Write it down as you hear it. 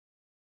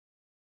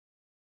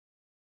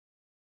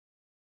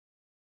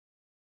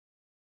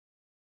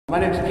My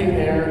name is Pete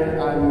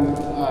Eyre.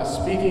 I'm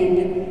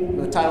speaking.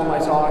 The title of my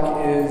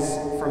talk is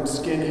From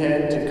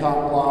Skinhead to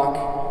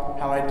CopBlock,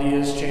 How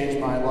Ideas Changed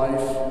My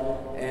Life.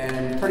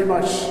 And pretty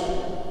much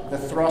the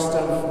thrust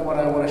of what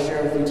I want to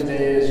share with you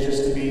today is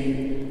just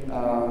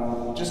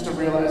to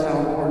realize how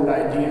important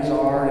ideas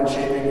are in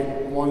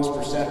shaping one's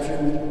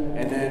perception.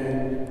 And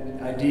then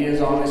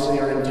ideas obviously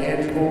are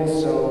intangible,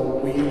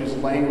 so we use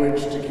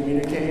language to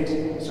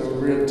communicate. So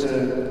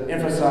to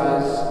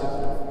emphasize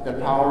the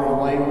power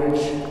of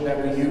language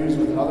that we use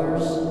with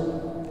others,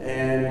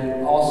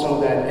 and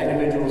also that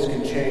individuals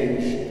can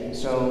change.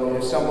 So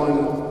if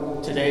someone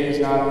today is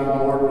not on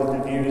board with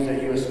the views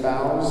that you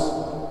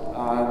espouse,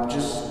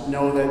 just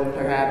know that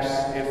perhaps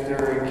if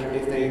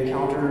they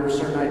encounter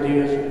certain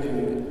ideas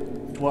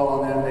and dwell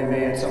on them, they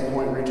may at some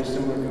point reach a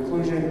similar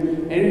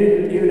conclusion.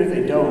 And even if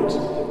they don't,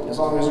 as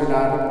long as they're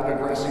not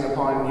aggressing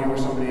upon you or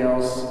somebody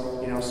else,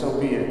 so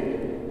be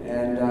it.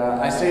 And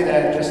I say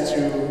that just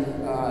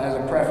as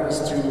a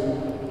preface to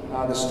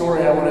the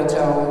story I want to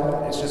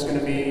tell. It's just going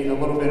to be a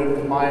little bit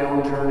of my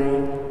own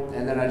journey,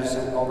 and then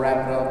I'll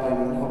wrap it up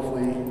and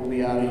hopefully we'll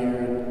be out of here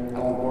and I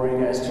won't bore you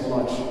guys too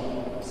much.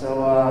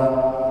 So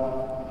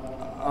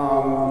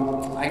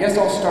I guess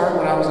I'll start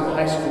when I was in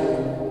high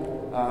school.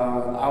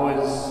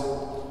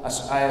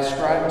 I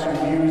ascribed to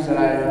views that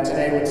I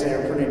today would say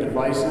are pretty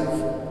divisive.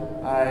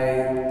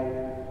 I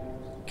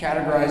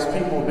categorize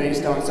people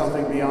based on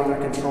something beyond their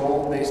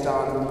control, based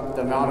on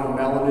the amount of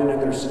melanin in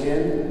their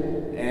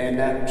skin, and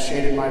that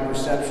shaded my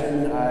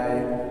perception.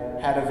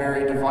 I had a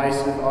very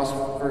divisive us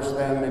versus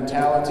them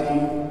mentality.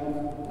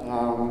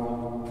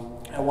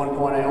 At one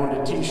point I owned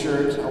a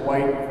t-shirt, a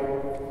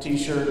white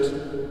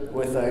t-shirt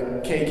with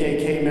a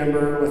KKK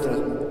member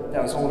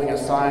that was holding a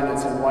sign that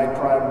said "White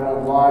Pride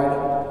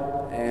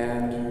Worldwide,"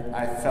 and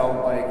I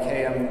felt like,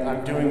 hey,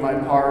 I'm doing my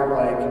part,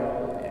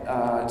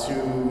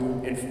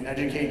 to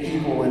educate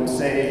people and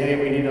say, hey,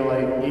 we need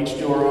to each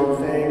do our own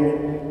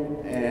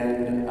thing.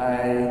 And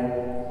I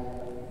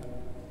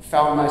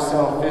found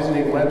myself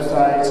visiting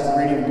websites and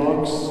reading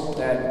books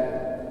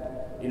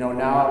that,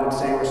 now I would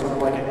say were sort of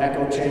like an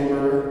echo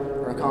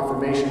chamber or a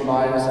confirmation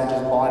bias. I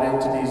just bought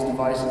into these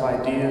divisive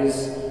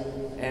ideas.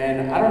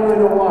 And I don't really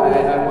know why.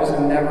 I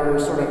wasn't never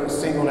sort of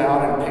singled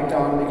out and picked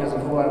on because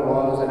of who I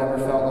was. I never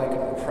felt like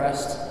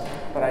oppressed,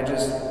 but I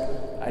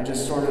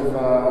just sort of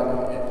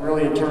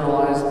really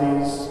internalized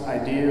these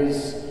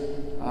ideas.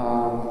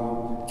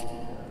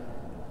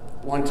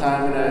 One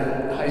time in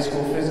a high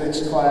school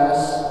physics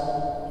class,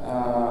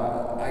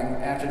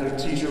 after the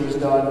teacher was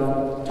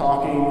done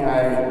talking,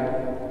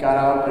 I got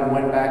up and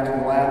went back to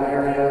the lab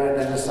area and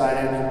then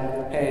decided,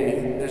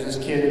 hey, there's this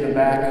kid in the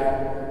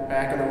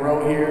back of the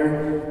row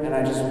here, and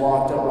I just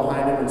walked up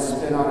behind him and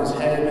spit on his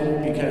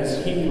head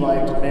because he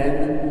liked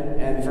men,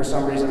 and for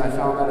some reason I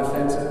found that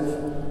offensive.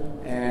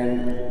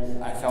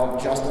 And I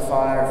felt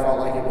justified, or felt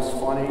like it was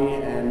funny,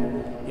 and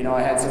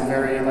I had some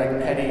very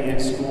petty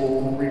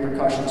in-school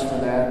repercussions for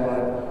that,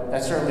 but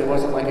that certainly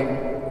wasn't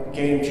a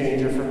game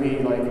changer for me.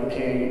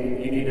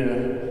 Hey, you need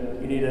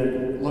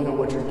to look at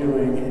what you're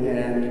doing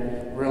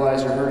and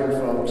realize you're hurting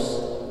folks.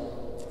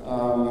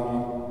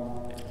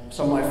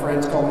 Some of my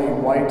friends called me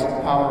White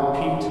Power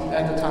Pete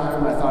at the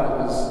time. I thought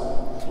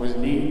it was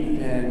neat,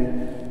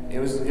 and it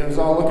was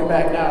all, looking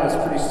back now, it's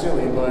pretty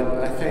silly,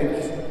 but I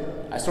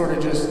think I sort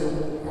of just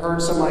heard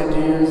some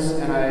ideas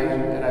and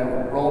I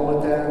rolled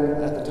with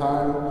them at the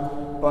time.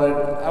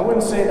 But I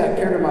wouldn't say that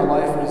period of my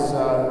life was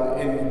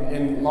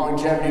in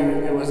longevity.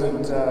 It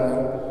wasn't,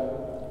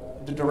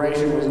 the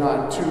duration was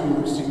not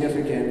too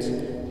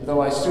significant, though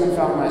I soon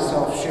found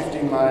myself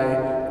shifting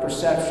my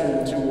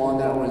perception to one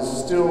that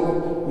was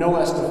still no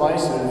less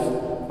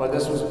divisive, but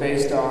this was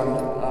based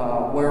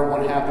on where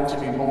one happened to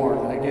be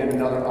born. Again,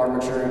 another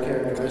arbitrary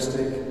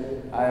characteristic.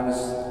 I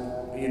was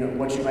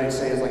what you might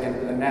say is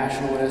a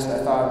nationalist. I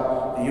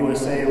thought the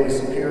USA was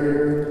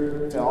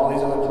superior to all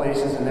these other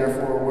places, and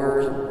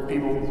therefore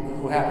people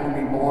who happen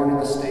to be born in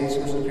the States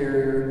were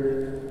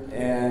superior.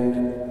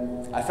 And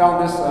I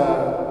found this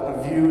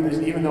a view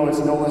that, even though it's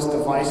no less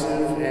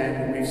divisive,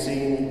 and we've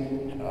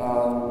seen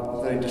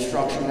the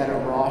destruction that it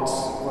wrought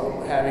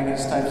having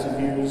these types of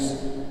views,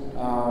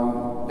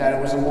 that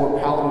it was a more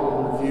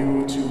palatable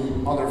view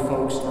to other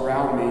folks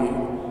around me.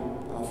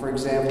 For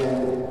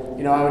example,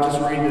 I would just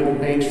read the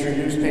mainstream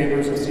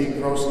newspapers and see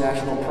gross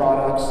national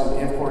products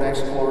and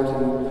import-export,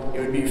 and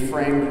it would be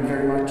framed in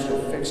very much a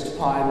fixed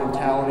pie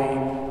mentality.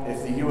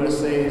 If the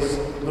USA is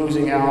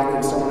losing out,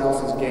 then someone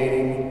else is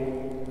gaining.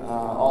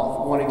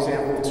 One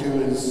example,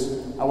 too, is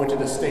I went to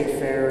the state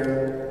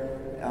fair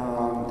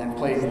and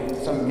played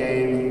some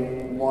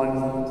game.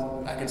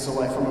 One I could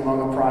select from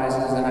among the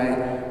prizes, and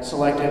I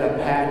selected a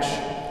patch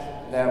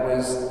that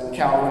was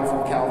Calvin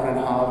from Calvin and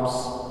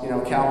Hobbes.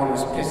 Calvin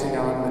was pissing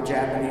on the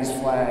Japanese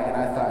flag, and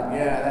I thought,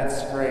 yeah,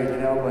 that's great,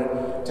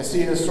 but to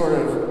see this sort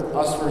of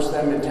us versus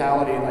them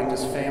mentality and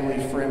this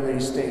family-friendly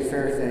state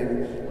fair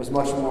thing was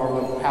much more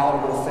of a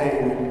palatable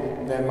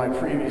thing than my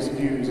previous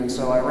views, and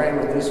so I ran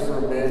with this for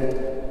a bit.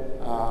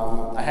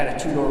 I had a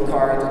two-door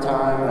car at the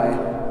time, and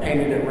I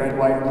painted it red,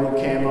 white, and blue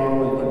camo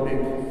and put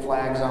big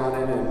flags on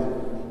it, and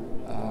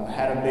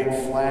had a big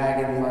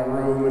flag in my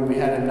room, and we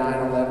had a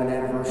 9/11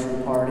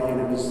 anniversary party, and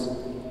it was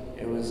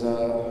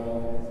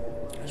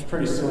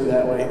pretty silly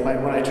that way.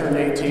 When I turned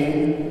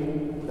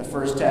 18, the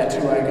first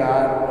tattoo I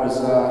got was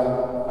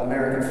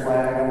American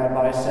flag on my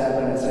bicep,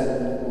 and it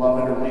said "Love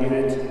it or leave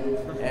it."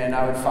 And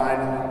I would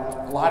find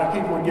a lot of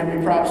people would give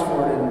me props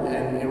for it,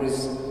 and it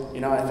was,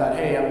 I thought,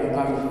 hey,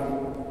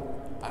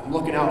 I'm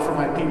looking out for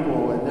my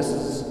people, and this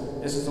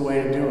is the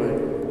way to do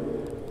it.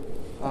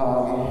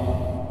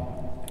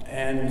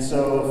 And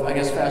so I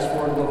guess fast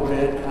forward a little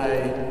bit,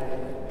 I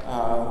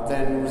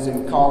then was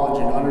in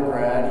college and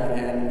undergrad,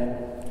 and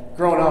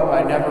growing up,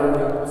 I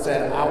never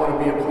said I want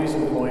to be a police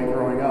employee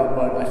growing up,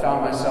 but I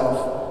found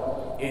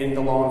myself in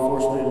the law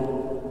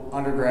enforcement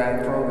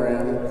undergrad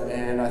program,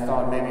 and I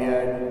thought maybe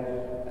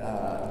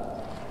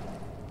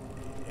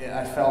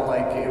I felt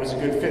like it was a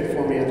good fit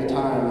for me at the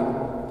time.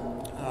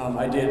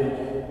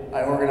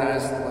 I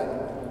organized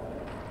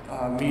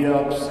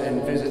meetups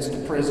and visits to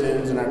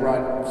prisons, and I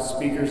brought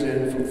speakers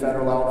in from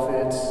federal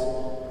outfits.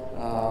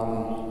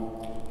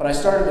 But I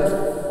started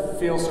to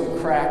feel some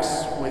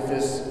cracks with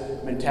this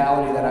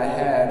mentality that I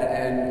had,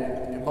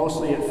 and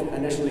mostly it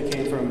initially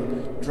came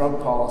from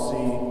drug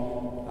policy.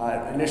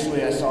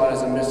 Initially I saw it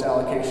as a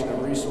misallocation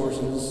of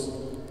resources.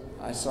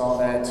 I saw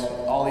that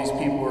all these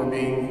people were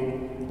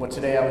being, what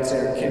today I would say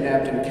are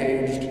kidnapped and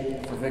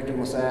caged for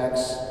victimless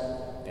acts,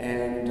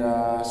 and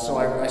so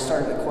I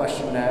started to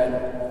question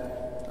that.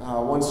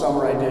 One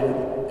summer I did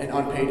an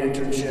unpaid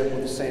internship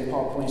with the St.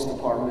 Paul Police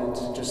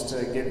Department just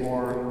to get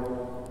more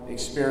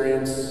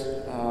experience.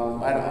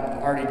 I'd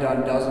already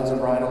done dozens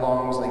of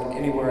ride-alongs. Like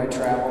anywhere I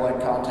travel,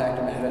 I'd contact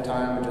them ahead of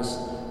time and just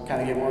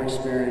kind of get more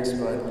experience.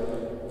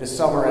 But this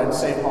summer at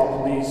St. Paul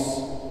Police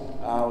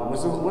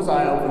was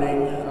eye-opening.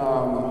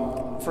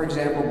 For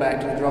example, back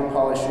to the drug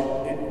policy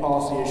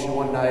issue,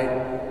 one night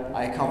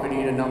I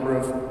accompanied a number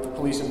of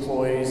police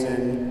employees,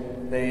 and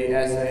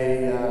as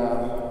they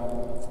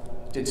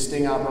did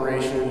sting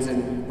operations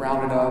and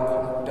rounded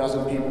up a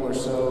dozen people or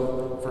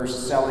so for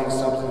selling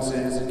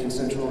substances and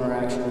consensual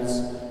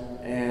interactions,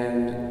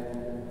 and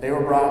they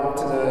were brought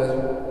to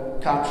the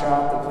cop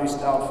shop, the police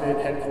outfit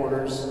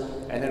headquarters,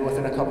 and then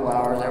within a couple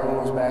hours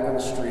everyone was back on the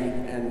street.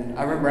 And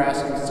I remember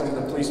asking some of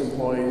the police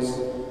employees,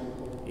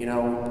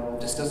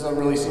 this doesn't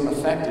really seem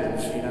effective,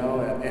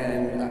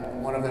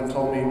 and one of them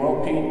told me,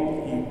 well, Pete,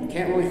 you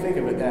can't really think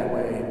of it that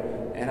way.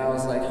 And I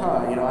was like,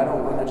 I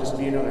don't want to just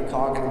be another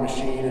cog in the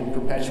machine and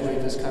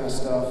perpetuate this kind of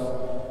stuff.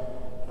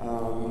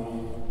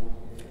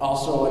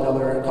 Also,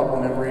 a couple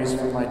memories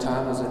from my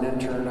time as an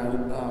intern.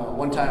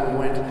 One time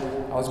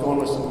I was going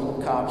with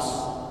some cops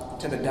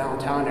to the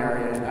downtown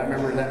area, and I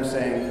remember them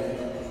saying,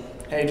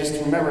 hey, just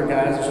remember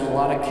guys, there's a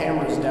lot of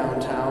cameras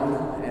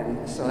downtown.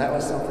 And so that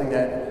was something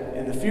that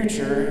in the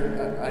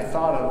future I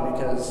thought of,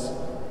 because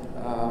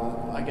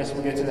I guess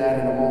we'll get to that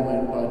in a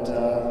moment, but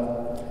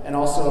and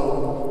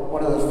also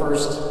one of the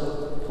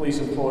first police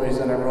employees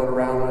that I rode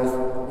around with,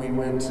 we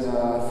went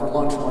for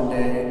lunch one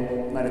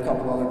day, met a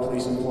couple other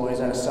police employees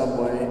at a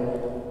Subway,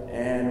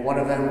 and one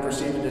of them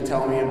proceeded to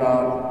tell me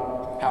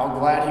about how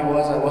glad he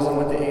was I wasn't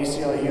with the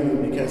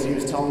ACLU, because he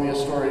was telling me a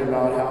story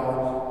about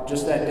how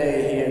just that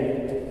day he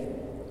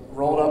had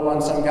rolled up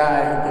on some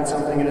guy who put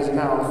something in his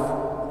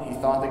mouth. He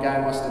thought the guy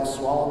must have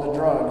swallowed the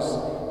drugs,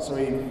 so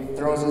he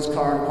throws his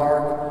car in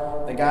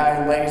park. The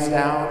guy lays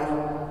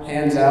down,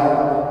 hands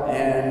out,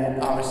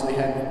 and obviously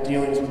had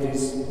dealings with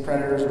these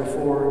predators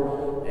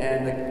before,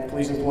 and the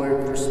police employee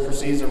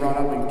proceeds to run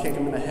up and kick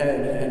him in the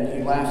head, and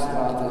he laughs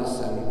about this,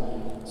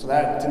 and so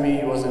that to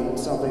me wasn't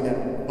something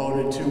that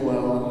boded too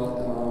well.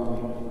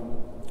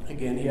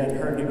 Again, he hadn't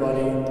hurt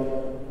anybody.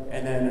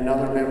 And then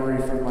another memory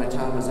from my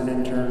time as an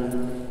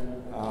intern,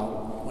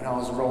 when I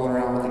was rolling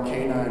around with the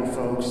K-9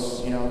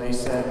 folks, they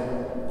said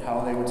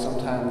how they would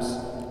sometimes,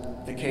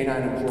 the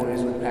K-9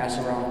 employees would pass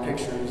around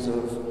pictures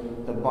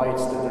of the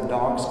bites that their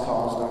dogs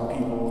caused on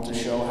people to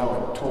show how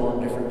it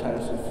tore different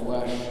types of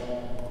flesh.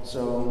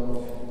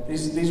 So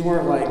these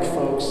weren't like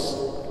folks,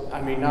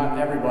 not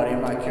everybody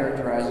am I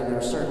characterizing.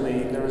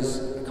 There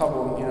was a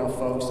couple,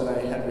 folks that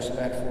I had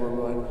respect for,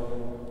 but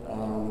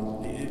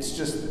it's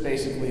just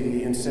basically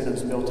the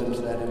incentives built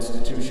into that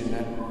institution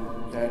that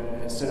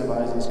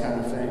incentivize these kind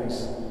of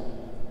things.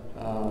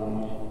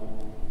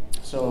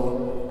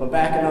 But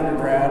back in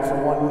undergrad,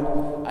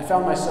 I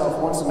found myself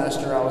one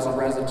semester, I was a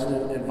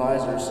resident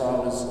advisor, so I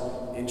was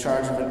in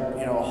charge of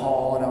a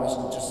hall, and I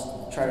was just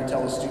trying to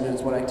tell the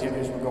students what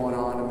activities were going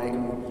on and make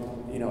them,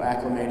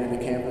 acclimated to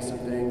campus and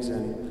things.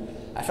 And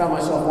I found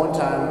myself one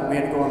time, we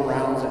had to go on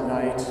rounds at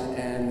night,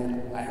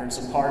 and I heard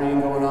some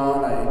partying going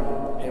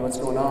on. Hey, what's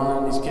going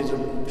on? These kids are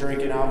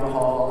drinking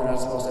alcohol. They're not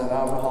supposed to have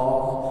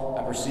alcohol.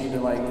 I proceeded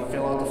to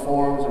fill out the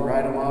forms and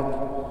write them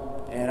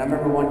up. And I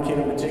remember one kid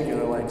in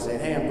particular saying,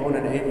 hey, I'm going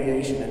into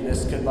aviation, and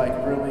this could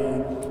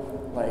really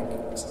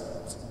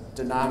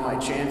deny my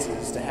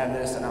chances to have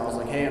this. And I was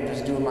like, hey, I'm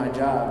just doing my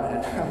job.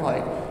 And I'm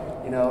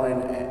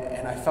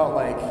and I felt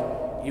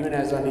even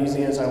as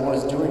uneasy as I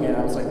was doing it,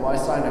 I was like, well, I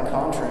signed a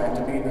contract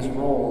to be in this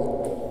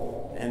role.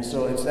 And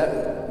so it's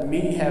that,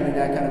 me having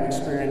that kind of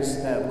experience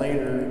that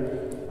later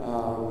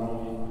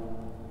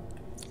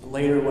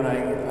when I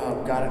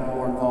got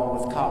more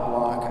involved with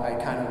CopBlock, I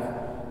kind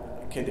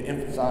of could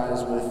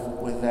empathize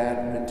with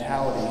that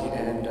mentality.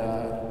 And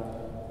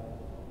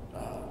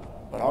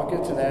but I'll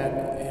get to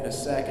that in a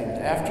second.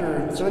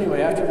 After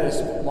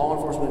this law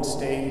enforcement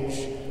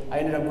stage, I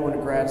ended up going to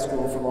grad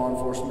school for law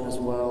enforcement as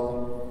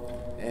well,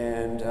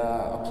 and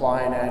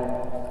applying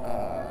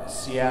at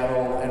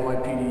Seattle,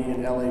 NYPD,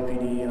 and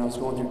LAPD, and I was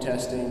going through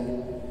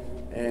testing,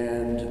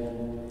 and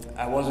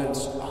I wasn't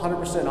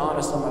 100%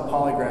 honest on my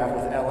polygraph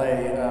with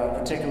LA.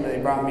 Particularly,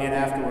 they brought me in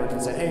afterwards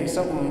and said, "Hey,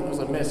 something was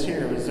amiss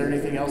here. Was there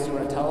anything else you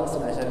want to tell us?"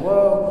 And I said,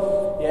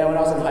 "Well, yeah, when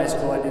I was in high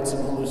school, I did some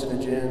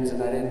hallucinogens,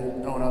 and I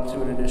didn't own up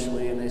to it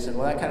initially." And they said,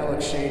 "Well, that kind of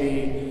looks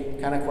shady,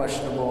 kind of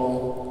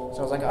questionable." So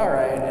I was like, "All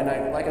right."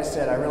 And like I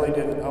said, I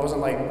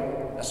wasn't like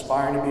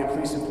aspiring to be a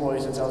police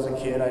employee since I was a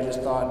kid. I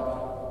just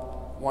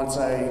thought once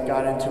I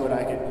got into it,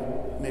 I could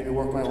maybe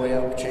work my way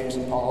up, change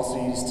some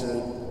policies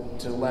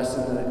to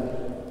lessen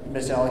the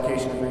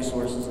misallocation of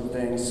resources and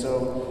things.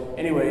 So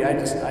anyway, I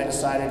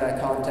decided, I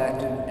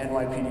contacted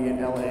NYPD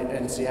in LA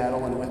and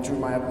Seattle and withdrew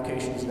my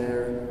applications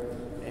there.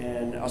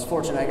 And I was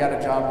fortunate, I got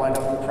a job lined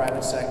up in the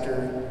private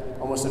sector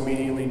almost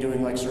immediately,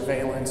 doing like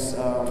surveillance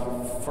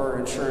for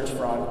insurance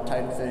fraud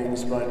type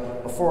things.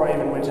 But before I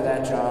even went to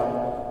that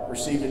job,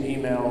 received an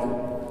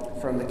email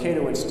from the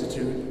Cato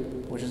Institute,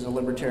 which is a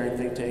libertarian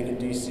think tank in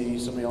DC,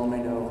 some of y'all may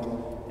know.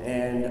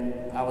 And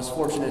I was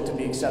fortunate to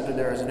be accepted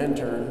there as an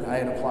intern. I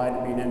had applied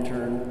to be an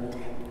intern.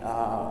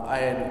 I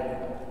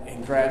had,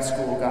 in grad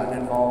school, gotten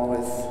involved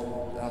with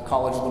a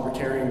college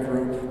libertarian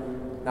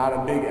group, not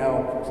a big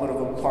L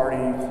political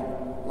party,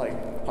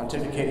 like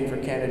pontificating for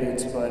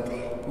candidates, but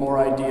more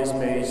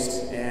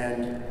ideas-based.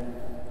 And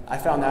I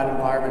found that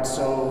environment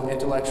so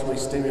intellectually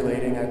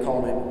stimulating. I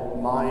called it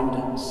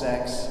mind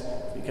sex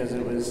because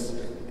it was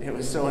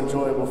so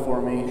enjoyable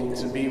for me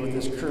to be with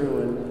this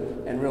crew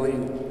and really,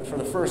 for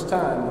the first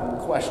time,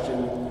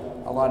 question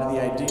a lot of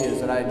the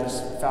ideas that I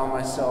just found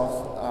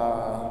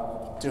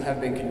myself to have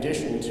been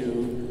conditioned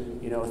to,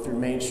 through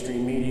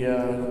mainstream media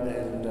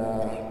and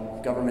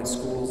government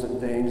schools and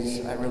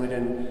things. I really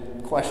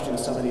didn't question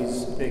some of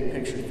these big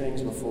picture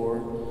things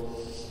before.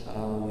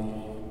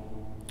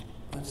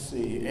 Let's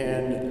see,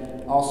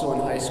 and also in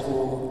high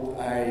school,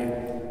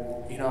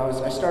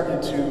 I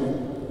started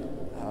to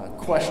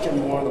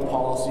question more of the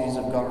policies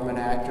of government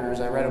actors.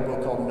 I read a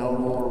book called No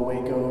More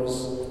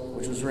Wacos,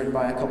 which was written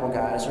by a couple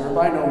guys who were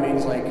by no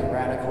means like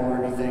radical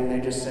or anything. They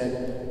just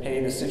said,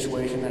 hey, the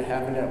situation that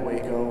happened at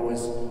Waco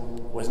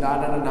was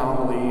not an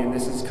anomaly, and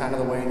this is kind of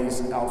the way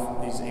these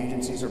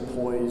agencies are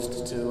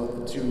poised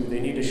to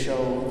they need to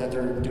show that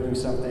they're doing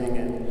something,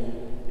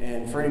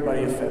 and for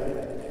anybody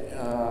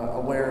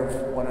aware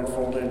of what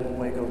unfolded in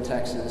Waco,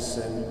 Texas,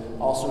 and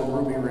also in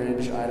Ruby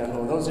Ridge,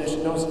 Idaho, those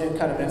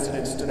kind of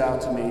incidents stood out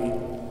to me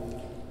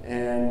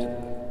and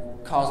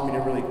caused me to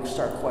really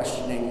start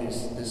questioning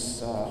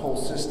this whole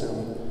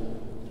system.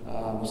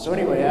 So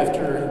anyway,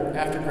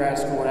 after grad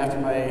school and after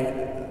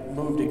my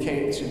move to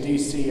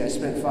DC, I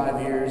spent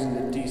 5 years in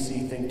the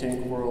DC think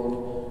tank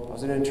world. I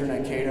was an intern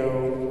at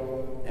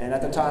Cato, and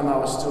at the time I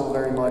was still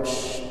very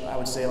much, I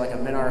would say, like a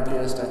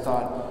minarchist. I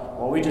thought,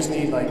 well, we just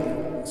need like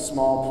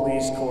small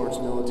police courts,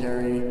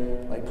 military,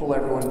 like pull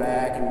everyone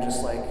back and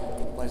just like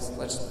let's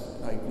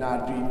like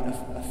not be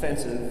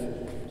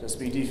offensive, just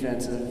be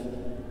defensive.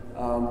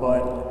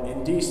 But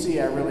in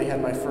DC, I really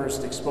had my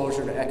first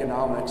exposure to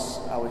economics,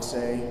 I would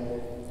say.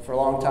 For a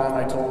long time,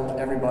 I told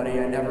everybody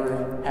I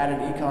never had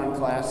an econ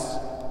class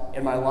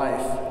in my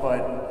life,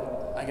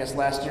 but I guess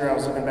last year I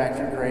was looking back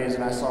through grades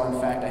and I saw,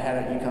 in fact, I had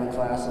an econ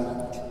class in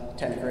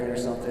 10th grade or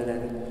something,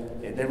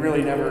 and it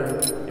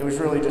was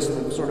really just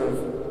the sort of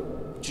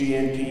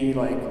GNP,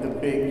 like the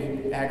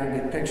big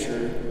aggregate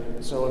picture.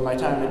 So in my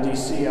time in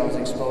DC, I was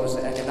exposed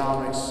to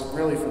economics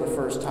really for the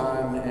first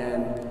time,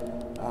 and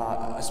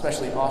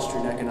especially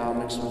Austrian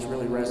economics, which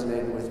really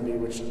resonated with me,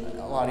 which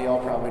a lot of y'all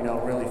probably know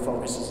really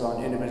focuses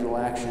on individual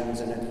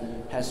actions, and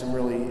it has some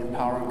really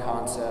empowering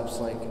concepts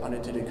like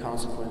unintended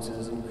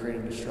consequences and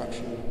creative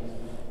destruction,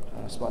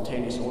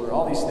 spontaneous order,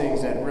 all these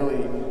things that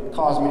really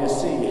caused me to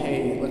see,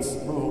 hey, let's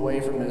move away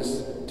from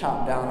this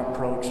top-down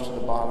approach to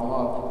the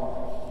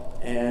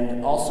bottom-up.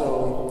 And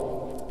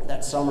also,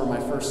 that summer,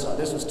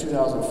 this was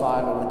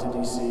 2005, I went to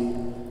DC,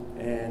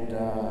 and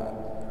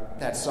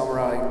that summer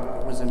I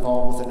was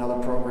involved with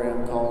another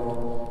program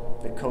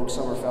called the Koch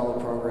Summer Fellow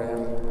Program,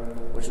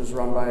 which was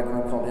run by a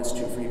group called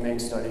Institute for Humane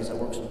Studies that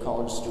works with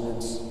college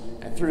students.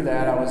 And through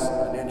that, I was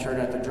an intern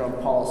at the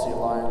Drug Policy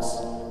Alliance.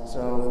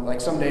 So,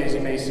 like, some days you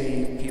may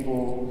see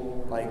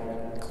people like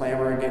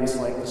clamor against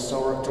like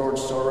George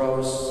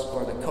Soros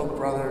or the Koch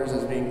brothers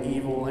as being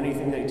evil,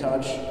 anything they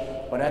touch.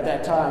 But at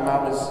that time,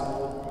 I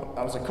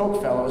was a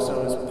Koch fellow,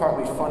 so it was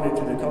partly funded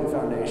through the Koch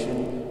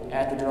Foundation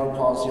at the Drug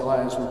Policy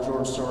Alliance, where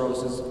George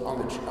Soros is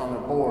on the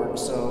board.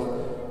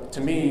 So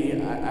to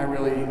me,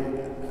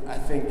 I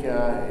think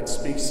it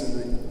speaks to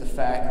the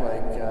fact,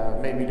 like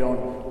maybe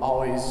don't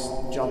always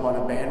jump on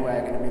a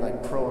bandwagon and be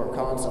like pro or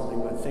con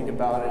something, but think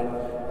about it,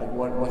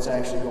 like what's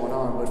actually going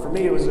on. But for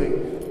me, it was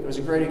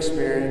a great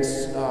experience.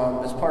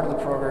 As part of the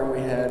program, we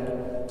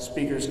had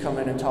speakers come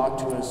in and talk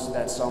to us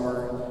that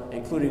summer,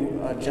 including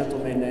a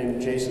gentleman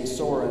named Jason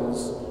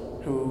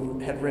Sorens, who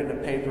had written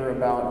a paper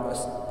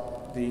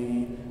about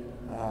the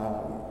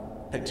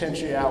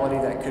potentiality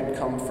that could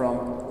come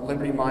from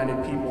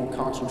liberty-minded people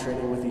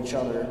concentrating with each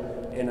other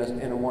in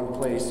a one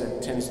place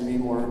that tends to be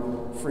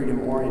more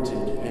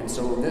freedom-oriented. And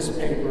so this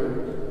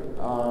paper,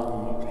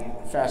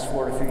 fast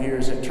forward a few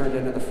years, it turned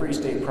into the Free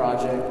State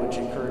Project, which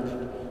encouraged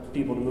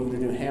people to move to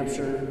New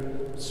Hampshire.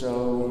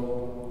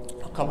 So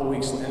a couple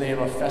weeks, and they have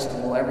a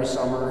festival every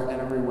summer and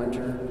every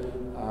winter,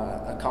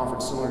 a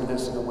conference similar to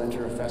this in the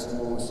winter, a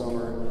festival in the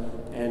summer.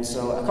 And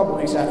so a couple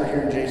weeks after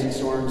hearing Jason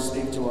Sorens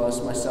speak to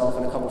us, myself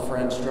and a couple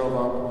friends drove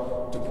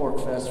up to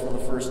Porkfest for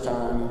the first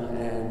time,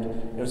 and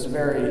it was a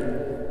very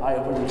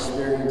eye-opening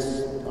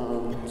experience.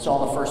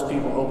 Saw the first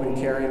people open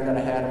carrying that I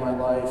had in my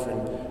life,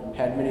 and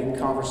had many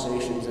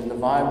conversations, and the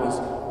vibe was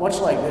much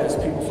like this,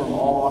 people from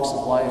all walks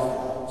of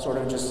life, sort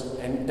of just,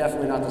 and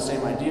definitely not the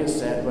same idea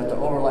set, but the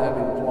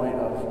overlapping point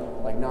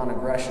of like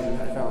non-aggression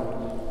I found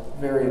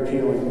very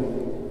appealing.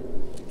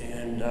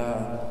 And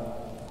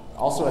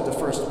also at the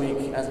first week,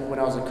 when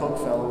I was a Koch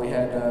fellow, we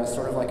had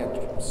sort of like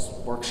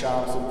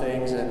workshops and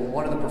things, and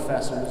one of the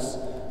professors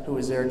who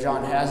was there,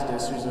 John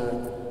Hasdis,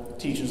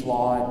 teaches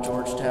law at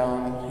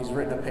Georgetown. He's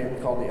written a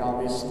paper called The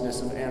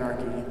Obviousness of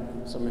Anarchy,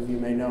 some of you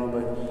may know,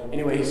 but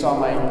anyway, he saw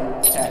my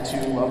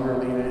tattoo, love it or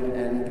leave it,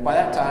 and by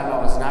that time I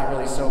was not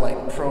really so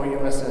like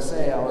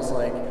pro-USSA. I was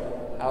like,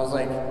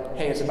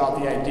 hey, it's about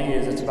the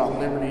ideas, it's about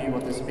liberty,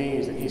 what this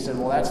means. And he said,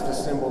 well, that's the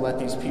symbol that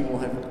these people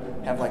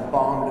have like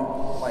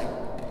bombed like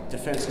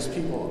defenseless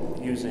people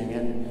using,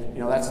 and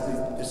you know that's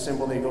the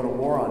symbol they go to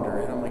war under.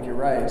 And I'm like, you're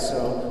right.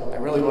 So I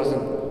really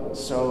wasn't,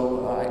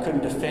 so I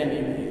couldn't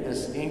defend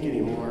this ink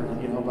anymore,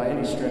 you know, by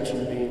any stretch of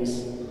the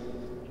means.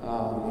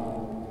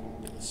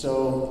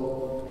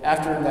 So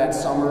after that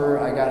summer,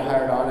 I got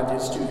hired on at the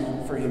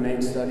Institute for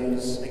Humane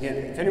Studies. Again,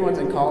 if anyone's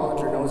in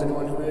college or knows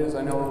anyone who is,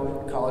 I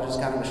know college is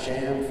kind of a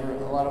sham for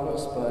a lot of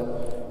us,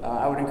 but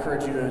I would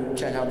encourage you to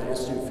check out the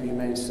Institute for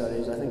Humane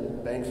Studies. I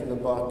think bang for the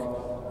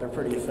buck, they're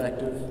pretty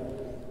effective.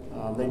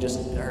 They just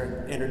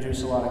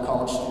introduce a lot of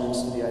college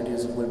students to the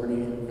ideas of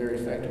liberty very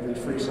effectively,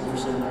 free some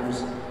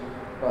procedures.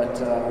 But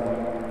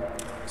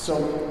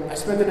so I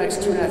spent the next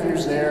 2.5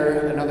 years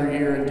there, another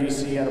year in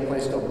DC at a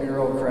place called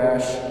Bureau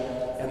Crash,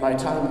 and my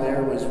time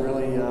there was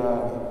really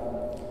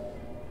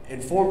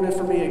informative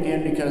for me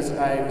again because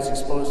I was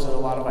exposed to a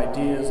lot of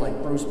ideas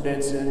like Bruce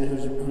Benson,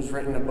 who's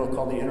written a book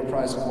called The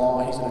Enterprise of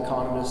Law. He's an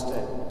economist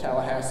at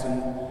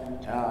Tallahassee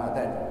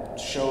that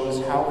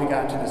shows how we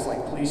got to this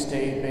like police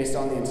state based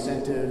on the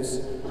incentives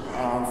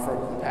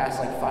from the past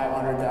like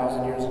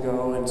 500,000 years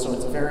ago, and so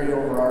it's very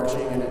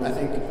overarching. And I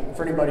think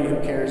for anybody who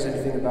cares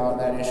anything about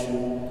that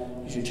issue,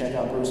 you should check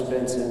out Bruce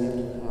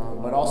Benson.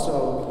 But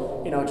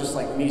also, you know, just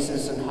like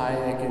Mises and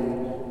Hayek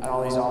and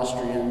all these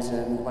Austrians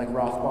and like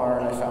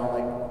Rothbard, I found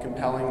like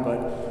compelling.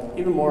 But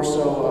even more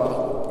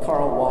so,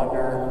 Karl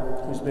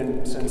Wagner, who's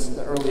been since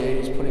the early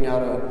 '80s putting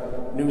out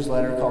a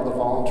newsletter called The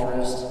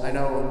Voluntarist. I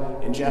know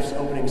in Jeff's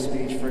opening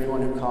speech, for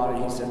anyone who caught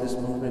it, he said this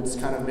movement's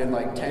kind of been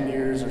like 10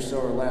 years or so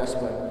or less,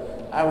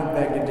 but I would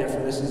beg to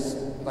differ. This is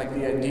like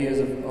the ideas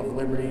of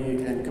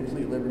liberty and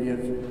complete liberty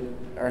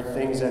are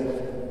things that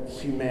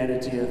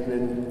humanity have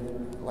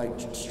been like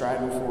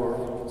striving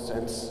for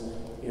since,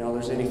 you know,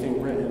 there's anything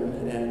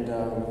written. And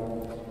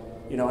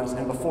you know,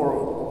 and before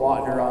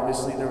Wagner,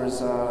 obviously there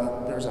was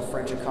a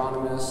French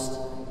economist,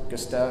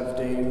 Gustave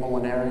de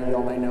Molinari, you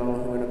all may know,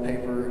 who in a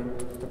paper,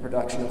 The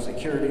Production of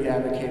Security,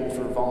 advocated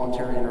for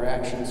voluntary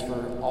interactions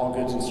for all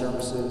goods and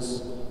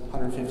services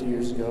 150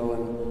 years ago.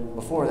 And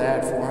before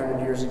that,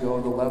 400 years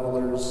ago, the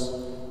Levelers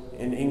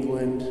in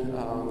England,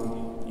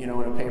 you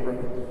know, in a paper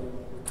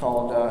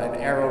called An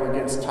Arrow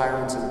Against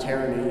Tyrants and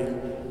Tyranny,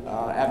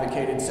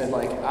 advocated, said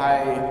like,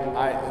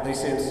 they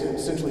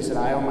essentially said,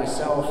 I own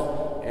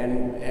myself,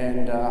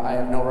 and I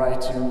have no right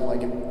to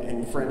like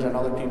infringe on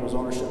other people's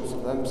ownerships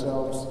of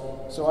themselves.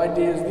 So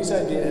these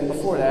ideas, and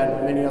before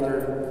that, many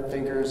other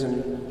thinkers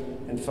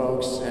and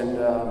folks, and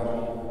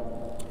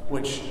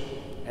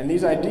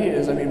these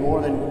ideas, I mean,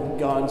 more than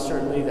guns,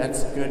 certainly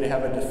that's good to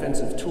have a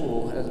defensive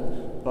tool,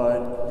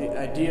 but the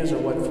ideas are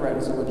what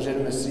threatens the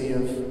legitimacy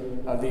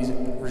of these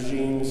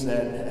regimes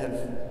that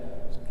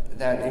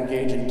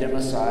engage in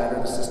democide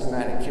or the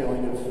systematic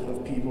killing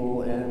of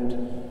people,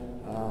 and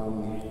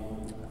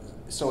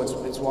so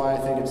it's why I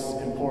think it's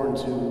important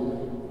to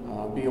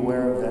be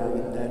aware of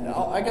them. And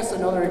I guess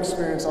another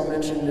experience I'll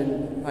mention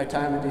in my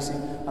time in DC,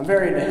 I'm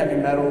very into heavy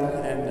metal,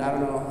 and I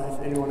don't know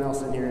if anyone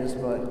else in here is,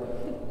 but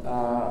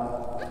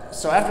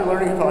so after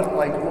learning about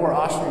like more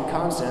Austrian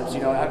concepts,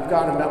 you know, I've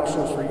gone to metal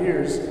shows for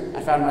years.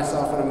 I found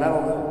myself in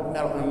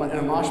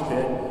a mosh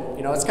pit.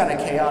 You know, it's kind of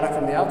chaotic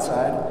from the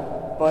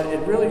outside, but it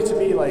really, to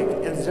me, like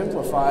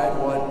exemplified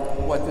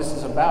what this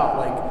is about.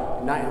 Like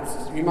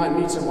you might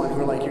meet someone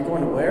who are like, you're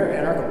going to where?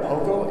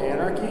 Anarchapulco?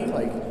 Anarchy?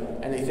 Like,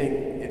 and they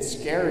think it's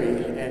scary,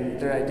 and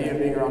their idea of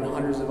being around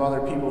hundreds of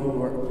other people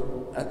who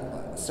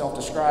are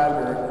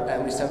self-described or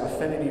at least have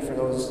affinity for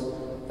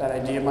that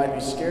idea might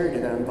be scary to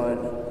them,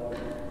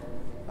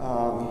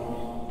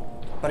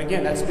 but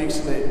again, that speaks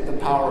to the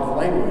power of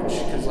language,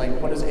 because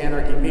like, what does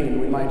anarchy mean?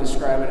 We might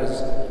describe it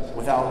as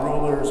without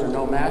rulers or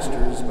no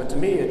masters, but to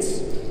me,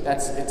 it's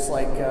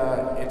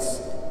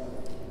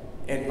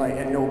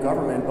no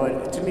government.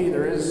 But to me,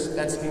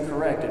 that's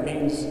incorrect. It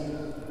means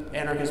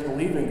anarchists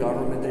believe in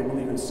government. They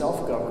believe in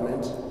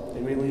self-government.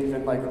 They believe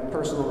in like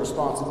personal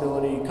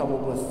responsibility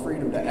coupled with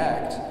freedom to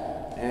act.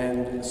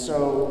 And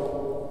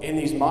so, in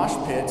these mosh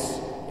pits,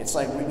 it's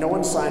like no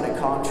one signed a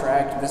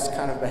contract, this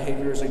kind of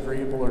behavior is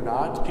agreeable or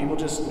not. People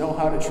just know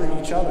how to treat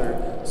each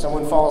other.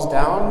 Someone falls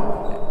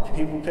down,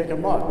 people pick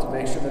them up to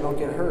make sure they don't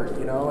get hurt,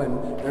 you know,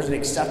 and there's an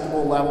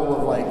acceptable level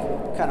of like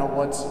kind of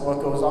what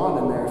goes on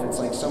in there. If it's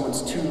like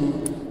someone's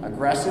too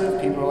aggressive,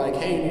 people are like,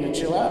 hey, you need to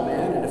chill out,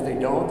 man, and if they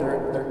don't,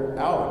 they're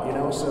out, you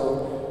know,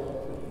 so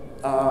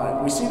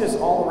we see this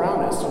all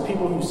around us. So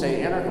people who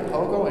say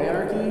Anarchapulco,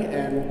 anarchy,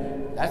 and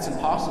that's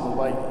impossible.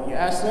 Like, you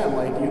ask them,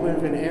 like, you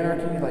live in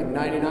anarchy like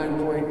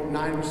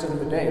 99.9% of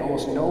the day.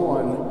 Almost no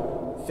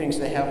one thinks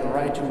they have the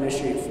right to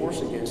initiate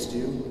force against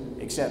you,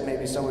 except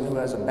maybe someone who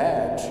has a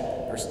badge,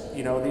 or,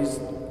 you know, these.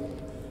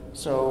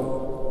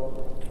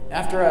 So,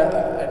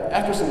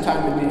 after some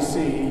time in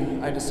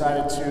DC,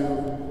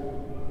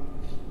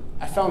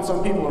 I found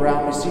some people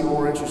around me seem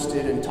more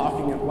interested in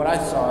what I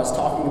saw is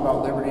talking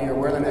about liberty or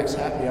where the next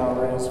happy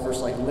hour is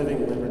versus like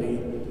living liberty.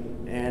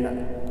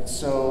 And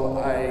so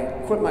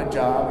I quit my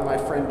job, and my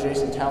friend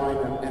Jason Talling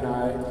and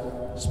I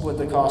split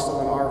the cost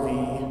of an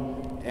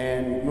RV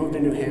and moved to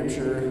New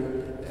Hampshire.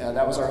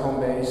 That was our home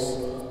base,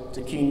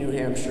 to Keene, New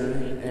Hampshire.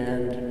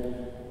 And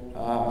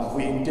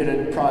we did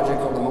a project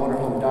called the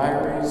Motorhome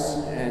Diaries,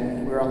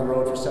 and we were on the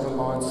road for 7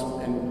 months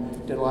and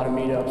did a lot of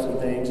meetups and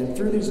things. And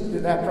through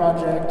that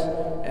project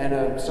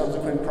and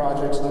subsequent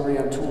projects, Liberty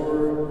on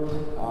Tour,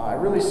 I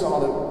really saw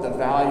the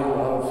value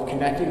of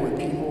connecting with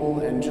people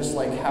and just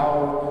like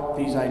how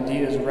these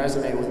ideas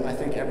resonate with, I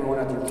think, everyone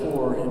at their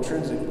core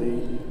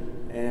intrinsically.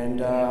 And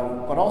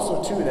but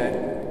also too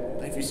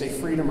that if you say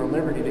freedom or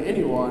liberty to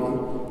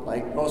anyone,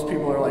 like most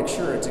people are like,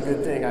 sure, it's a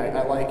good thing,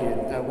 I like it,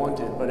 I want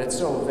it, but it's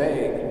so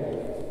vague.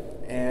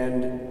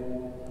 And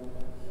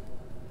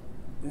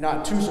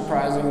not too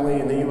surprisingly,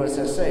 in the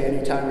USSA,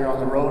 anytime you're on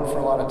the road for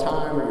a lot of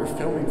time or you're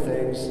filming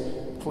things,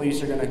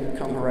 police are going to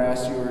come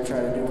harass you or try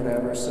to do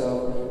whatever.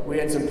 So we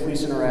had some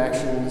police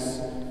interactions,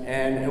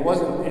 and it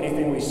wasn't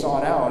anything we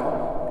sought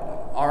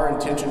out. Our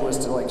intention was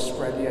to like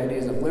spread the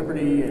ideas of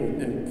liberty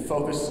and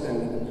focus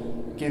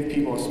and give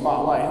people a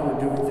spotlight who are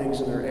doing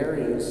things in their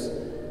areas.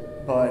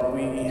 But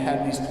we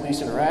had these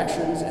police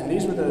interactions, and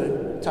these were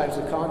the types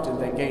of content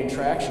that gained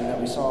traction, that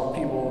we saw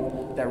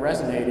people that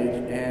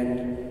resonated.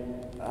 And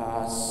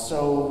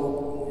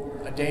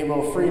so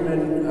Adamo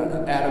Freeman,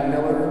 Adam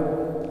Miller,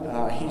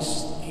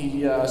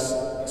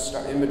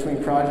 in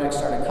between projects,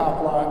 started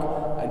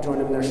CopBlock. I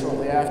joined him there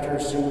shortly after.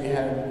 Soon we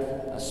had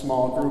a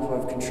small group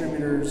of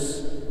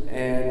contributors,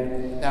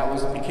 and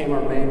that became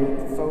our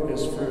main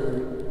focus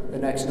for the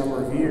next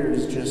number of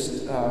years,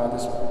 just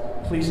this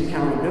police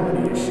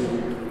accountability issue.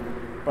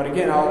 But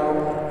again,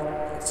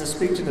 to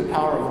speak to the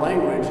power of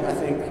language, I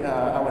think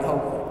I would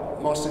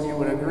hope most of you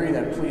would agree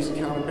that police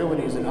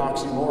accountability is an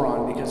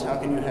oxymoron, because how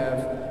can you have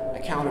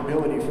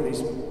accountability for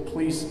these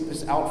police,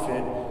 this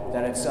outfit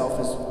that itself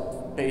is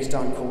based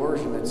on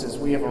coercion, that says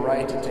we have a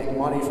right to take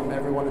money from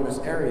everyone in this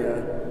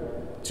area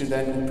to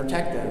then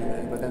protect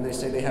them, but then they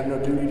say they have no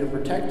duty to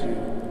protect you.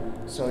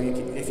 So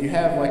if you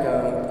have like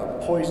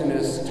a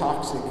poisonous,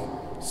 toxic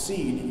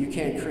seed, you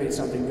can't create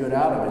something good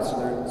out of it.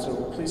 So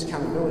police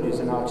accountability is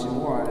an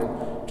oxymoron,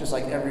 and just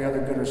like every other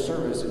good or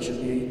service, it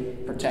should be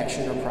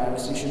protection or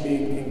privacy should be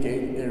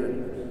engaged, or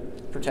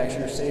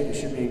protection or safety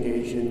should be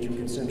engaged in through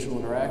consensual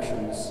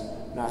interactions,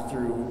 not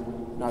through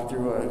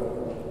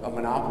a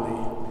monopoly.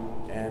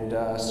 And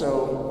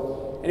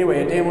so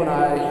anyway, Adamo and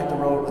I hit the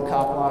road with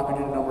CopBlock. We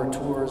did a number of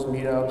tours,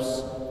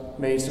 meetups,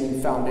 made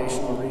some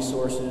foundational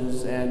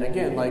resources, and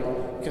again, like,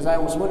 because I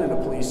almost went into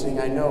policing,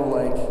 I know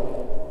like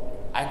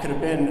I could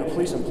have been a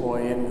police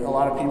employee, and a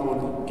lot of people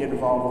would get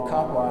involved with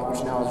CopBlock,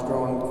 which now has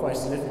grown quite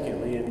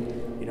significantly,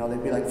 and you know,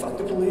 they'd be like, fuck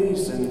the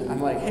police, and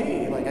I'm like,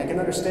 hey, like, I can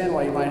understand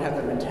why you might have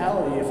that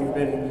mentality if you've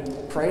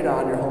been preyed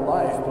on your whole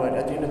life, but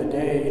at the end of the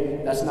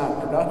day, that's not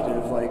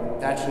productive. Like,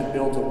 that should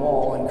build a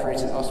wall and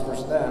create an us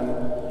versus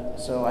them.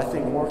 So I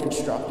think more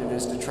constructive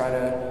is to try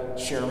to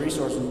share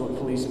resources with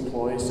police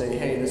employees, say,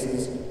 hey,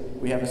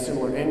 we have a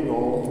similar end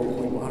goal,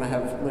 we want to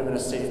live in a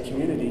safe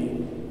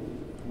community,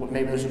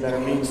 maybe there's a better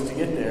means to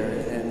get there.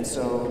 And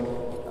so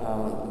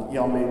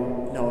y'all may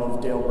know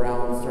of Dale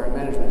Brown's Threat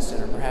Management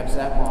Center. Perhaps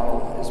that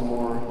model is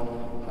more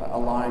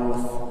aligned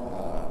with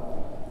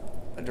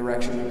a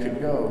direction we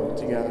could go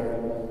together.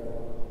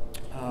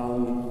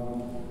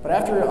 But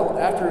after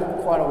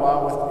quite a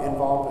while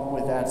involved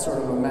with that sort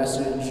of a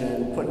message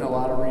and putting a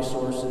lot of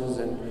resources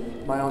and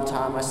my own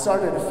time, I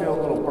started to feel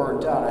a little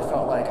burnt out. I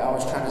felt like I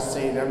was trying to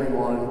save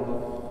everyone.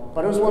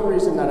 But it was one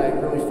reason that I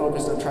really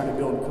focused on trying to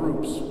build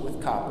groups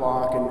with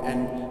CopBlock,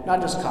 and not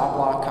just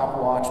CopBlock,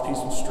 CopWatch,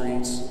 Peaceful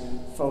Streets,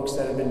 folks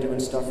that have been doing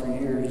stuff for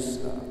years,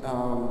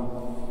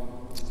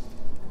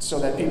 so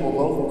that people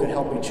local could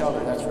help each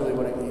other. That's really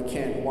what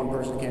one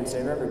person can't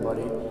save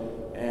everybody.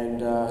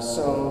 And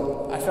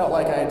so I felt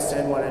like I had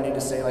said what I need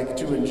to say, like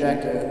to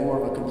inject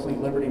more of a complete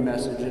liberty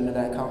message into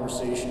that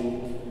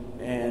conversation.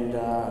 And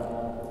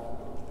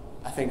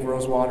I think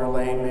Rosewater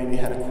Lane maybe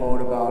had a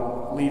quote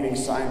about leaving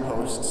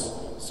signposts.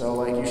 So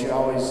like you should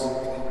always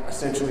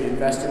essentially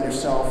invest in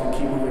yourself and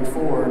keep moving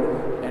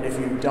forward. And if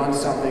you've done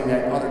something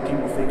that other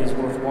people think is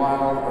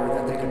worthwhile, or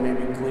that they can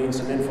maybe glean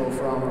some info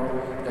from,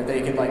 that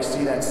they could like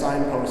see that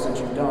signpost that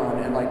you've done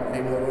and like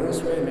maybe they'll go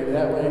this way, maybe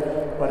that way.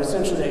 But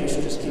essentially that you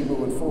should just keep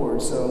moving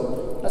forward.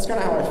 So that's kind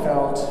of how I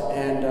felt.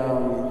 And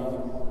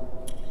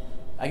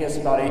I guess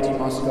about 18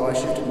 months ago I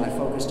shifted my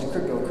focus to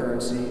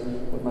cryptocurrency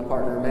with my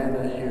partner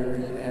Amanda here.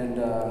 And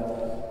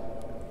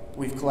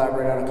we've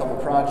collaborated on a couple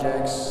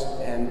projects,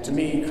 and to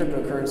me,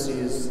 cryptocurrency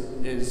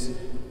is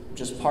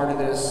just part of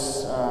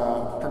this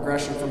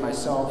progression for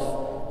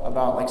myself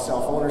about like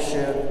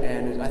self-ownership,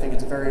 and I think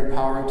it's very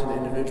empowering to the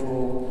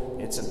individual.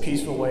 It's a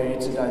peaceful way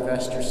to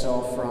divest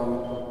yourself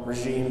from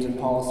regimes and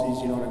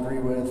policies you don't agree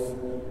with,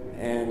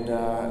 and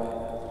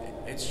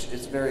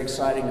it's very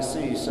exciting to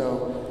see.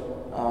 So.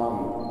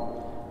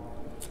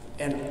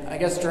 And I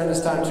guess during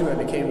this time too, I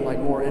became like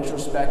more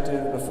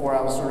introspective. Before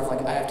I was sort of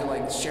like, I have to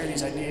like share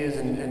these ideas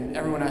and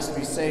everyone has to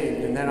be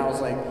saved. And then I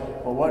was like,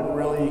 well, what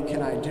really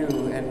can I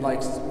do? And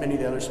like many of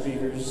the other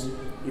speakers,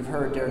 you've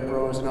heard Derek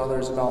Rose and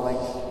others about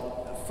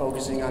like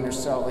focusing on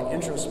yourself, like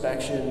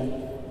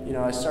introspection. You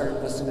know, I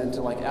started listening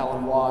to like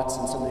Alan Watts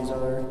and some of these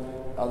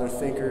other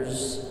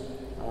thinkers.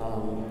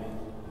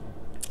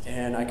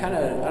 And I kind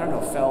of, I don't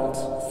know,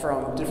 felt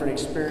from different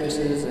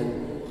experiences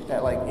and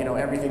that like, you know,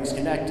 everything's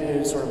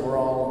connected, sort of we're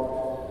all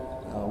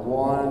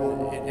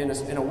one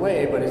in a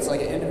way, but it's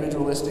like an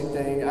individualistic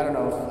thing. I don't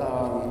know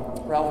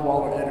if Ralph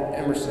Waldo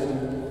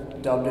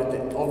Emerson dubbed it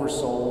the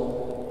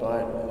oversoul,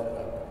 but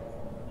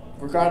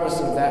regardless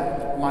of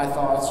that, my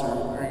thoughts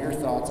or your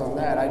thoughts on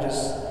that, I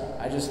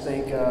just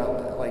think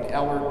like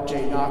Albert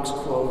J. Knox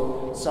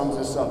quote sums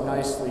this up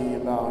nicely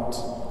about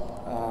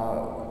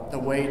the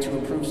way to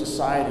improve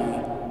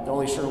society. The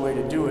only sure way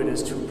to do it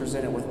is to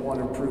present it with one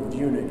improved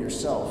unit,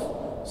 yourself.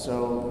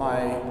 So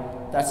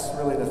that's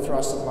really the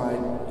thrust of my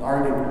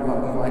argument,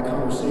 of my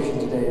conversation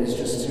today, is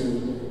just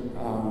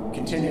to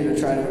continue to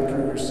try to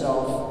improve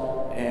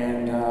yourself.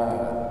 And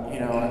you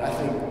know,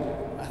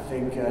 I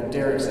think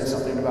Derek said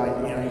something about,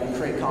 you know, you can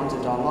create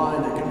content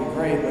online that could be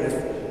great, but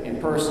if in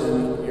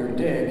person you're a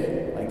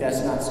dick, like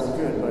that's not so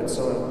good. But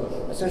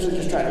so essentially,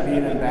 just try to be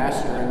an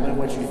ambassador and live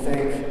what you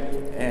think,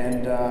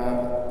 and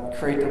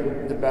create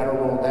the better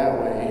world that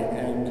way.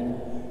 And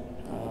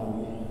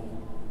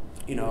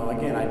you know,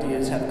 again,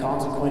 ideas have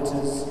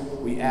consequences.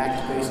 We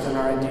act based on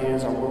our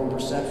ideas, our world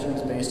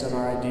perceptions based on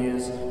our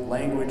ideas.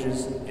 Language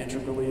is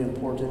integrally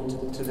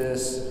important to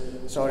this.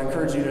 So I'd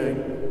encourage you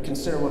to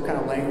consider what kind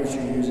of language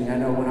you're using. I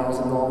know when I was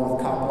involved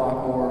with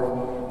CopBlock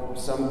more,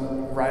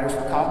 some writers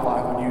for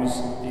CopBlock would use,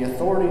 the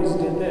authorities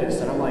did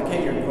this, and I'm like,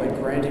 hey, you're like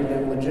granting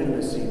them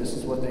legitimacy. This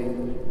is what they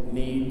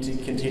need to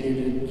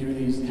continue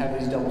to have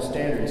these double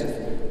standards.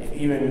 If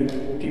even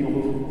people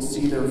who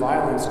see their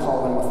violence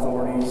call them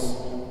authorities,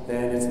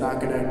 then it's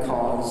not going to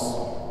cause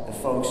the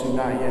folks who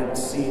not yet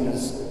seen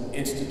as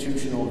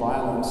institutional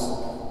violence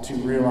to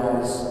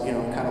realize, you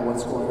know, kind of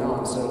what's going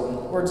on.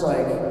 So words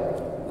like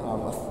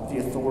the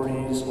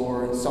authorities,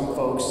 or some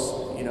folks,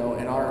 you know,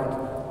 in our,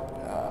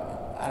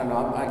 I don't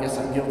know, I guess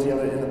I'm guilty of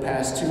it in the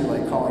past too,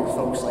 like calling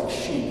folks like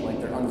sheep, like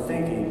they're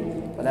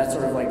unthinking, but that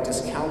sort of like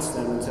discounts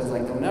them and says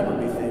like they'll never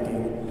be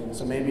thinking.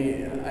 So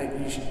maybe,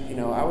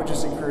 I would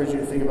just encourage you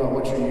to think about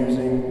what you're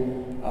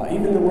using.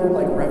 Even the word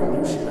like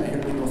revolution, I hear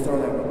people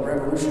throw that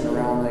revolution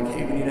around, like,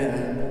 hey, we need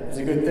it's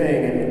a good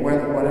thing, and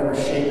whatever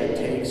shape it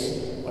takes,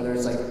 whether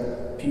it's like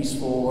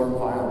peaceful or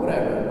violent,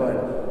 whatever.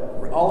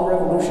 But all a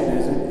revolution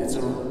is,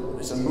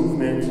 it's a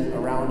movement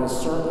around a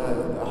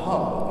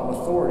hub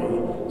of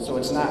authority. So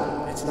it's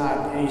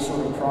not any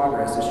sort of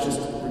progress. It's just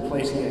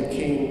replacing a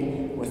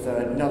king with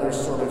another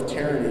sort of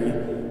tyranny,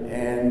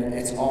 and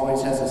it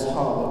always has this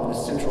hub,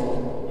 this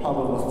central hub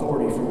of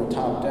authority from the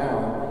top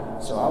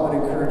down. So I would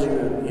encourage you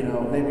to, you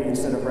know, maybe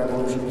instead of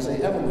revolution, you say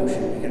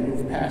evolution. We can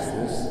move past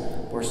this,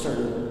 where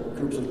certain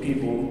groups of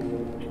people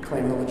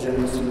claim the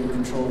legitimacy to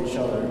control each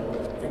other,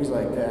 things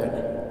like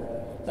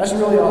that. That's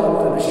really all I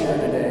wanted to share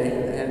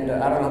today, and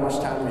I don't know how much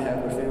time we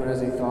have, but if anyone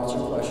has any thoughts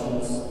or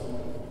questions,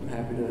 I'm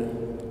happy to,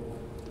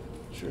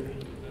 sure.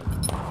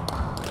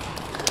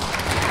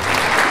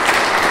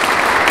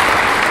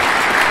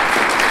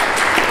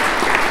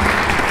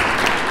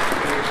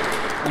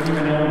 When you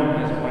went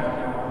on as White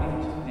Power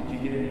Pete, did you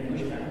get any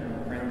pushback from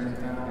friends and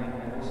family?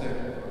 And also,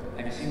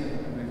 have you seen the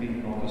movie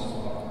Roller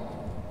Stop?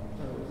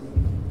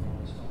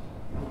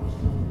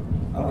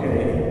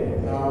 Okay,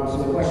 so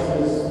the question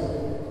is,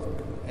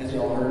 as you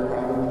all heard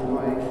probably,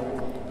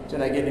 Mike,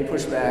 did I get any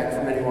pushback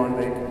from anyone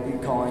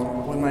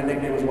calling when my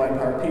nickname was White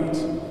Power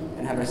Pete,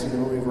 and have I seen the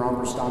movie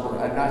Romper Stomper?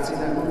 I've not seen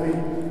that movie.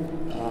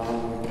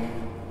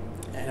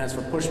 And as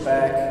for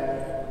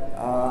pushback,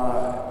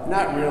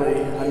 not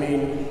really. I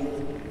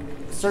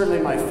mean, certainly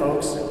my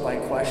folks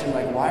question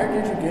why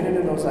did you get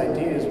into those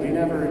ideas? We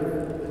never,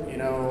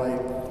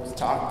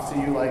 talked to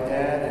you like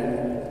that,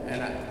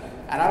 and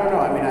I don't know.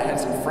 I mean, I had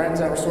some friends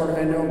that were sort of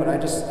into them, but I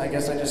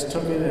guess I just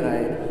took it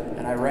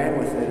and I ran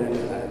with it,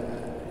 and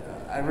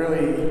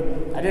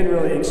I didn't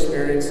really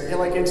experience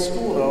like in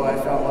school though. I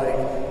felt like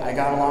I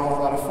got along with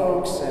a lot of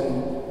folks,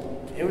 and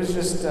it was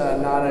just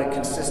not a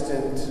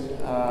consistent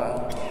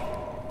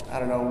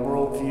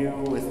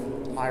worldview with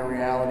my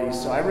reality.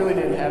 So I really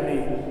didn't have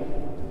any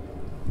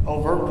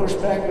overt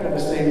pushback, but at the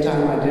same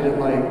time, I didn't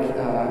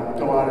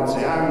go out and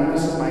say,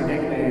 this is my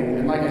nickname.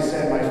 And like I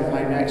said,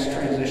 my next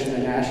transition to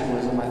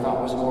nationalism I thought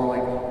was more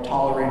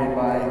tolerated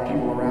by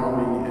people around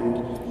me,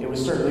 and it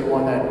was certainly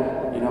one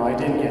that I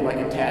didn't get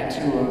a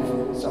tattoo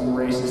of some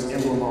racist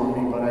emblem on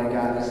me, but I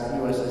got this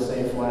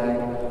USSA flag,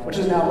 which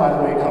is now, by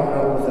the way, covered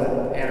up with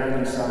an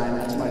anarchy sign.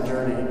 That's my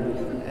journey.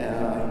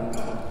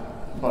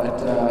 I hope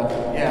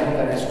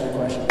that answers your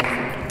question.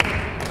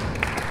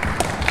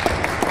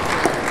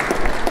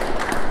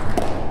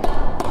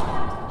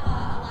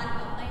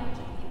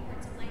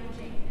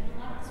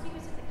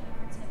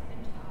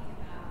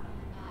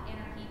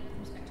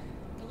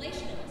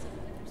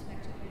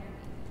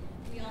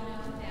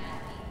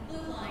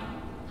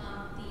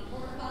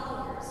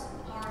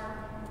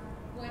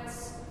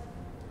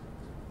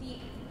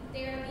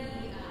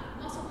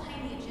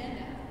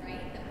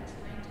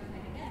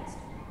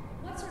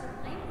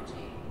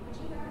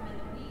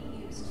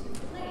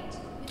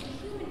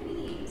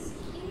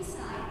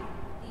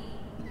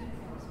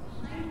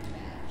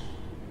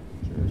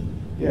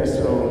 Yeah,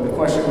 so the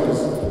question was,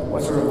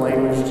 what sort of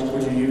language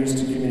would you use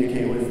to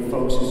communicate with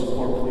folks who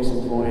support police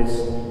employees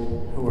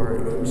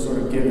who sort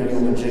of give them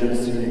the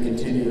legitimacy to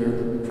continue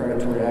their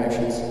predatory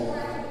actions?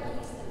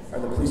 Or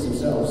the police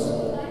themselves?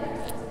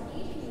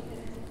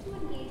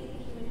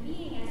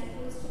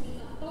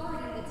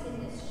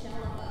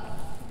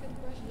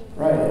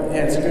 Right,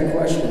 yeah, it's a good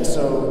question.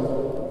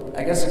 So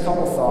I guess a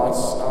couple thoughts.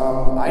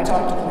 I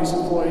talk to police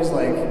employees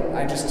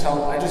I just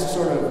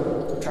sort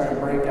of try to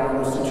break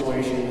down the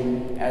situation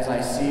as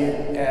I see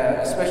it,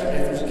 especially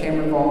if there's a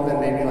camera involved, then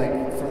maybe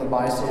for the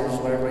bystanders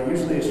or whatever. But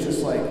usually it's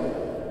just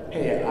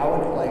hey, I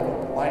would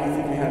why do you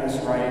think you have this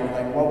right?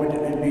 What would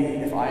it be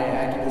if I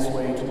acted this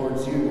way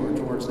towards you or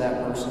towards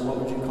that person? What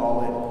would you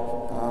call it?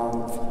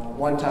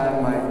 One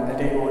time, a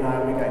Damo and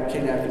I, we got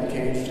kidnapped and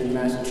caged in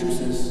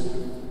Massachusetts,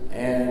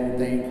 and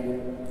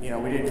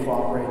we didn't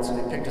cooperate, so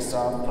they picked us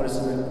up, put us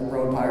in the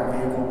road pirate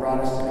vehicle,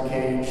 brought us to the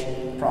cage,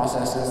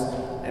 processed us,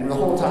 and the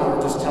whole time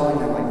we're just telling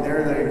them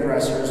they're the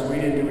aggressors, we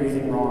didn't do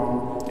anything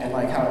wrong, and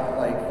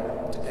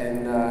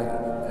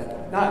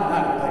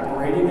not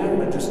berating them,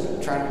 but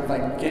just trying to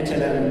get to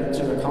them,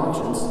 to their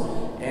conscience.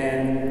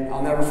 And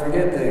I'll never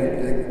forget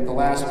the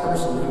last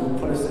person who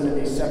put us into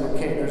these separate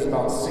cages. There's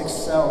about 6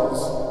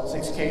 cells,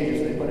 6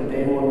 cages. They put a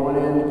Damo on one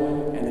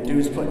end, and the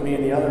dude's putting me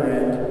in the other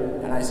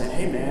end. And I said,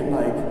 hey man,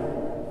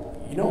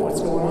 you know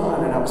what's going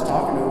on? And I was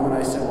talking to him, and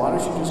I said, why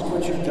don't you just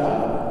quit your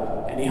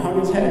job? And he hung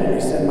his head, and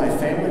he said, my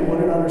family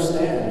wouldn't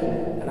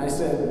understand. And I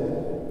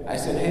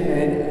said, hey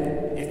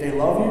man, if they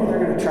love you,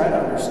 they're going to try to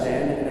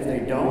understand. And if they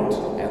don't,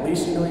 at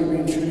least you know you're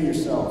being true to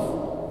yourself.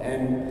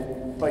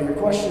 But your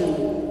question,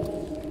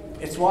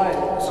 it's why,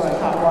 so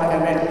at CopBlock I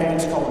made a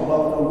page called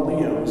Welcome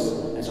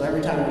Leos. And so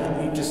every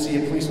time you just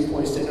see a police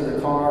employee sitting in their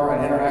car,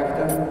 I'd interact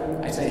with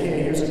them. I'd say,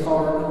 hey, here's a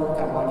card,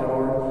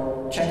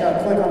 CopBlock.org.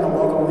 Click on the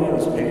Welcome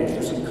Leos page.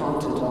 There's some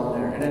content on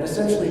there. And it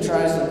essentially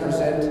tries to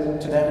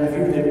present to them a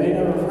view they may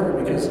never have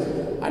heard, because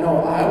I know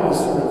I was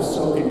sort of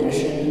so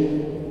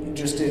conditioned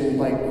just in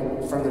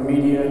from the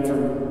media and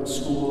from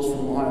schools,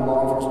 from my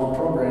law enforcement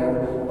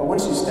program. But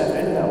once you step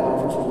into that law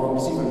enforcement world,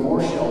 it's even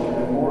more sheltered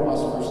and more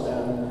us versus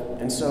them.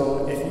 And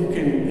so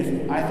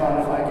I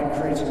thought if I could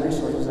create some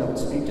resources that would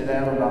speak to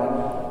them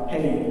about,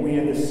 hey, we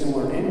have this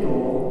similar end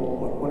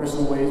goal, what are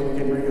some ways we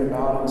can bring it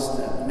about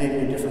in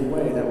maybe a different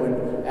way that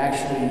would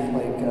actually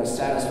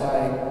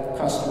satisfy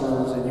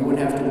customers, and you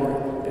wouldn't have to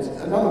work.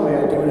 Another way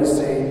I do it is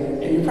say,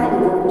 hey, you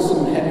probably work with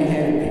some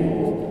heavy-handed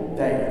people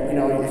that,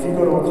 if you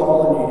go to a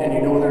call and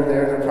you know they're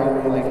there, they're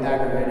probably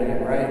aggravating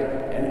it, right?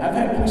 And I've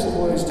had police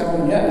employees tell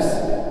me yes,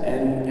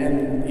 and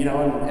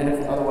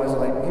if otherwise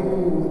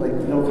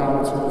no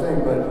comments sort of thing,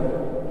 but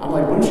I'm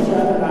wouldn't you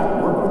rather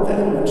not work with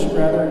them? Wouldn't you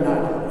rather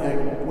not,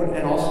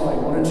 and also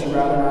wouldn't you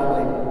rather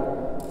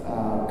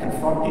not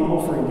confront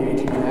people for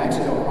engaging in acts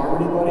that don't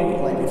harm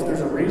anybody? If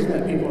there's a reason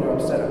that people are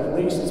upset at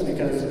police, it's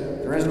because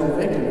there is no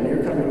victim, and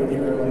you're coming in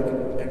here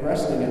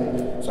aggressing.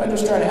 And so I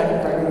just try to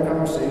have regular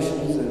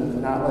conversations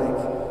and not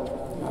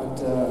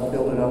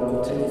build it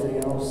up to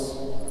anything else.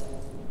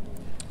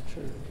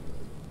 Sure.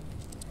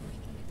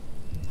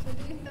 So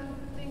do you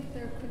think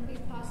there could be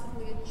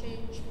possibly a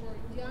change for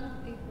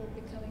young people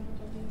becoming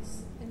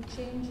police and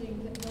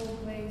changing the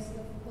old ways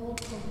of old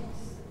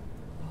police?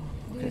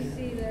 Do you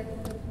see there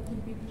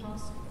could be be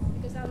possible?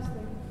 Because I was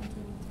waiting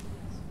until.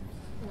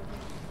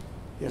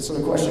 Yeah, so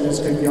the question is,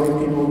 could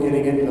young people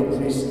getting into the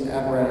police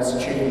apparatus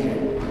change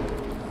it?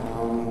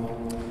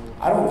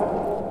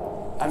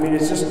 I mean,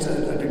 it's just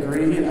a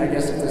degree. I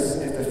guess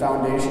if the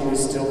foundation is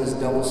still this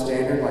double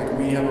standard, like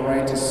we have a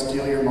right to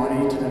steal your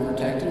money to then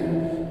protect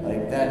you,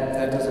 like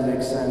that doesn't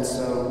make sense.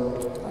 So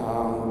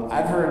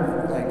I've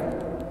heard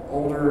like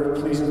older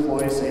police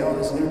employees say, oh,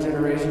 this new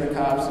generation of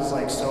cops is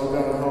like so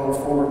gung-ho,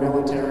 former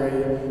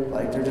military,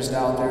 like they're just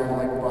out there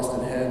like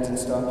busting heads and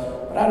stuff.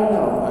 But I don't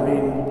know. I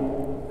mean,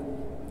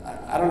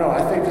 I don't know.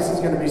 I think this is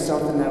going to be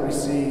something that we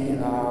see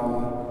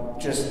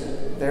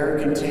just their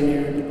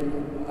continued.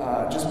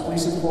 Just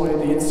police employees,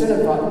 the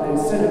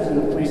incentive in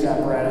the police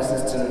apparatus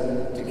is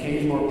to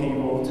cage more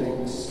people,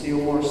 to steal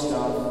more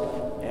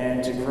stuff,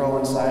 and to grow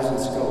in size and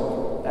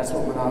scope. That's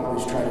what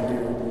monopolies try to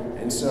do.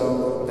 And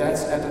so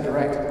that's at the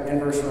direct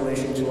inverse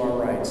relation to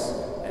our rights.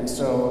 And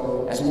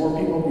so as more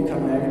people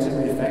become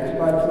negatively affected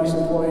by police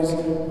employees,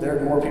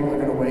 more people are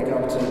going to wake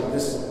up to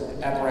this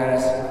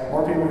apparatus.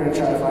 More people are going to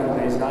try to find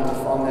ways not to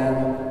fund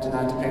them,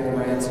 not to pay the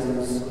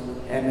ransoms,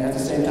 and at the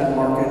same time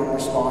market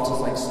responses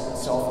like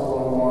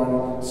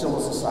Self-411,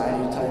 civil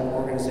society type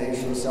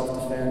organizations,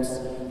 self-defense.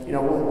 You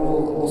know,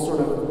 we'll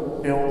sort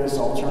of build this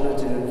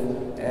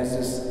alternative as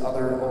this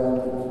other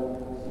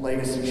old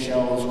legacy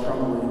shell is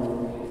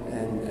crumbling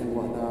and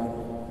whatnot.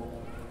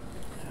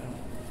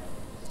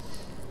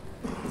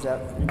 Yeah. Is that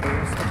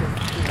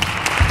okay?